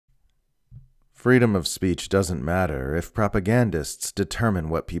Freedom of speech doesn't matter if propagandists determine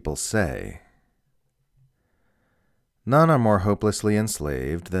what people say. None are more hopelessly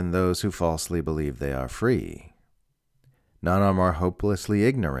enslaved than those who falsely believe they are free. None are more hopelessly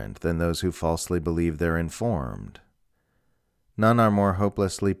ignorant than those who falsely believe they're informed. None are more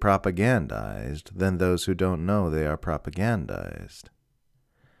hopelessly propagandized than those who don't know they are propagandized.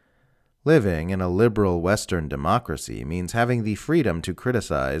 Living in a liberal Western democracy means having the freedom to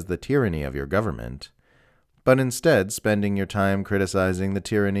criticize the tyranny of your government, but instead spending your time criticizing the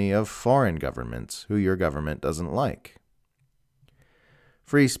tyranny of foreign governments who your government doesn't like.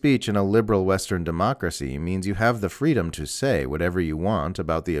 Free speech in a liberal Western democracy means you have the freedom to say whatever you want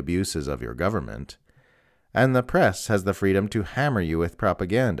about the abuses of your government, and the press has the freedom to hammer you with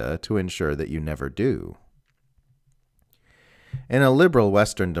propaganda to ensure that you never do. In a liberal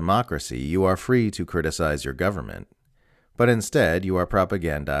Western democracy, you are free to criticize your government, but instead you are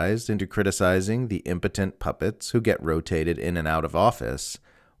propagandized into criticizing the impotent puppets who get rotated in and out of office,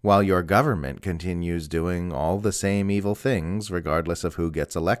 while your government continues doing all the same evil things regardless of who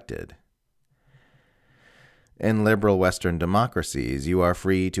gets elected. In liberal Western democracies, you are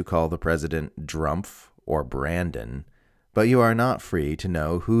free to call the president Drumpf or Brandon, but you are not free to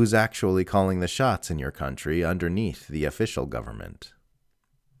know who's actually calling the shots in your country underneath the official government.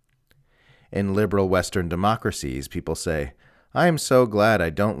 In liberal Western democracies, people say, "I am so glad I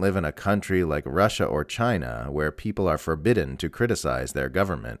don't live in a country like Russia or China where people are forbidden to criticize their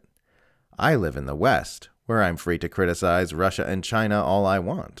government. I live in the West, where I'm free to criticize Russia and China all I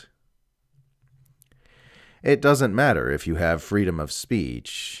want." It doesn't matter if you have freedom of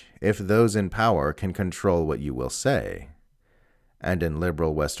speech, if those in power can control what you will say. And in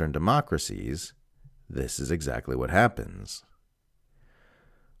liberal Western democracies, this is exactly what happens.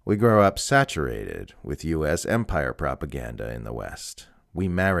 We grow up saturated with U.S. empire propaganda in the West. We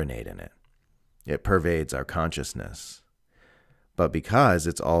marinate in it. It pervades our consciousness. But because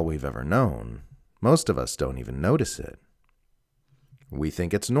it's all we've ever known, most of us don't even notice it. We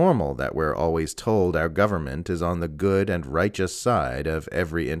think it's normal that we're always told our government is on the good and righteous side of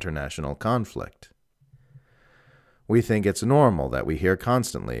every international conflict. We think it's normal that we hear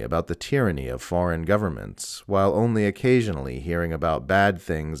constantly about the tyranny of foreign governments, while only occasionally hearing about bad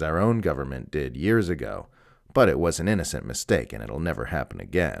things our own government did years ago, but it was an innocent mistake and it'll never happen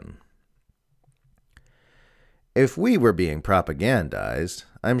again. If we were being propagandized,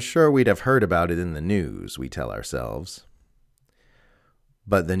 I'm sure we'd have heard about it in the news, we tell ourselves.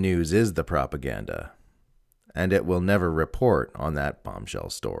 But the news is the propaganda, and it will never report on that bombshell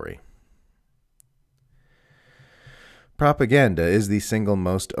story. Propaganda is the single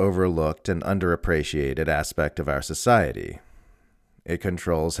most overlooked and underappreciated aspect of our society. It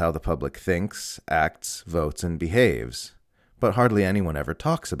controls how the public thinks, acts, votes, and behaves, but hardly anyone ever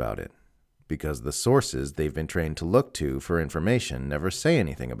talks about it, because the sources they've been trained to look to for information never say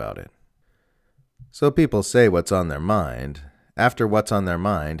anything about it. So people say what's on their mind, after what's on their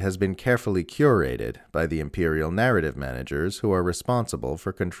mind has been carefully curated by the imperial narrative managers who are responsible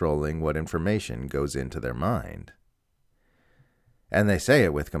for controlling what information goes into their mind. And they say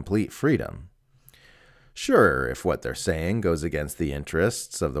it with complete freedom. Sure, if what they're saying goes against the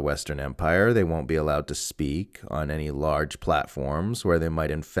interests of the Western Empire, they won't be allowed to speak on any large platforms where they might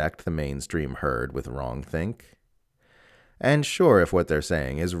infect the mainstream herd with wrongthink. And sure, if what they're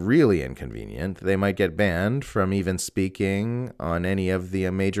saying is really inconvenient, they might get banned from even speaking on any of the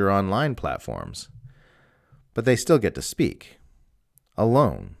major online platforms. But they still get to speak,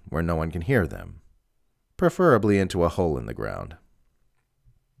 alone, where no one can hear them, preferably into a hole in the ground.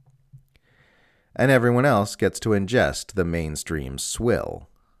 And everyone else gets to ingest the mainstream swill,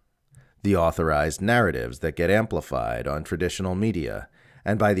 the authorized narratives that get amplified on traditional media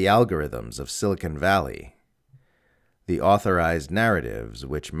and by the algorithms of Silicon Valley, the authorized narratives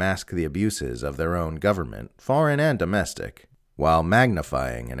which mask the abuses of their own government, foreign and domestic, while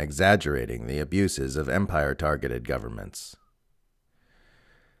magnifying and exaggerating the abuses of empire-targeted governments.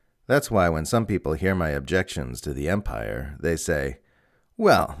 That's why when some people hear my objections to the empire, they say,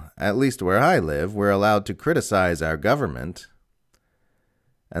 "Well, at least where I live, we're allowed to criticize our government."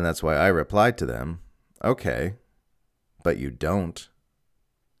 And that's why I replied to them, "Okay, but you don't."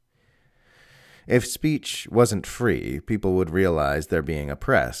 If speech wasn't free, people would realize they're being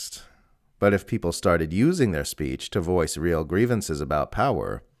oppressed. But if people started using their speech to voice real grievances about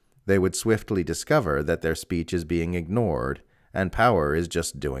power, they would swiftly discover that their speech is being ignored and power is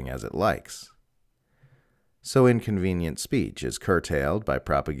just doing as it likes. So inconvenient speech is curtailed by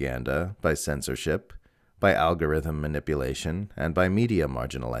propaganda, by censorship, by algorithm manipulation, and by media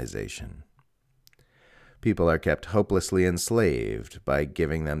marginalization. People are kept hopelessly enslaved by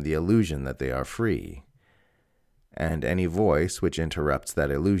giving them the illusion that they are free. And any voice which interrupts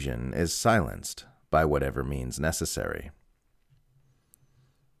that illusion is silenced by whatever means necessary.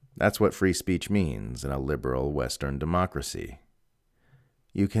 That's what free speech means in a liberal Western democracy.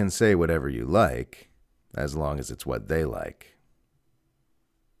 You can say whatever you like, as long as it's what they like.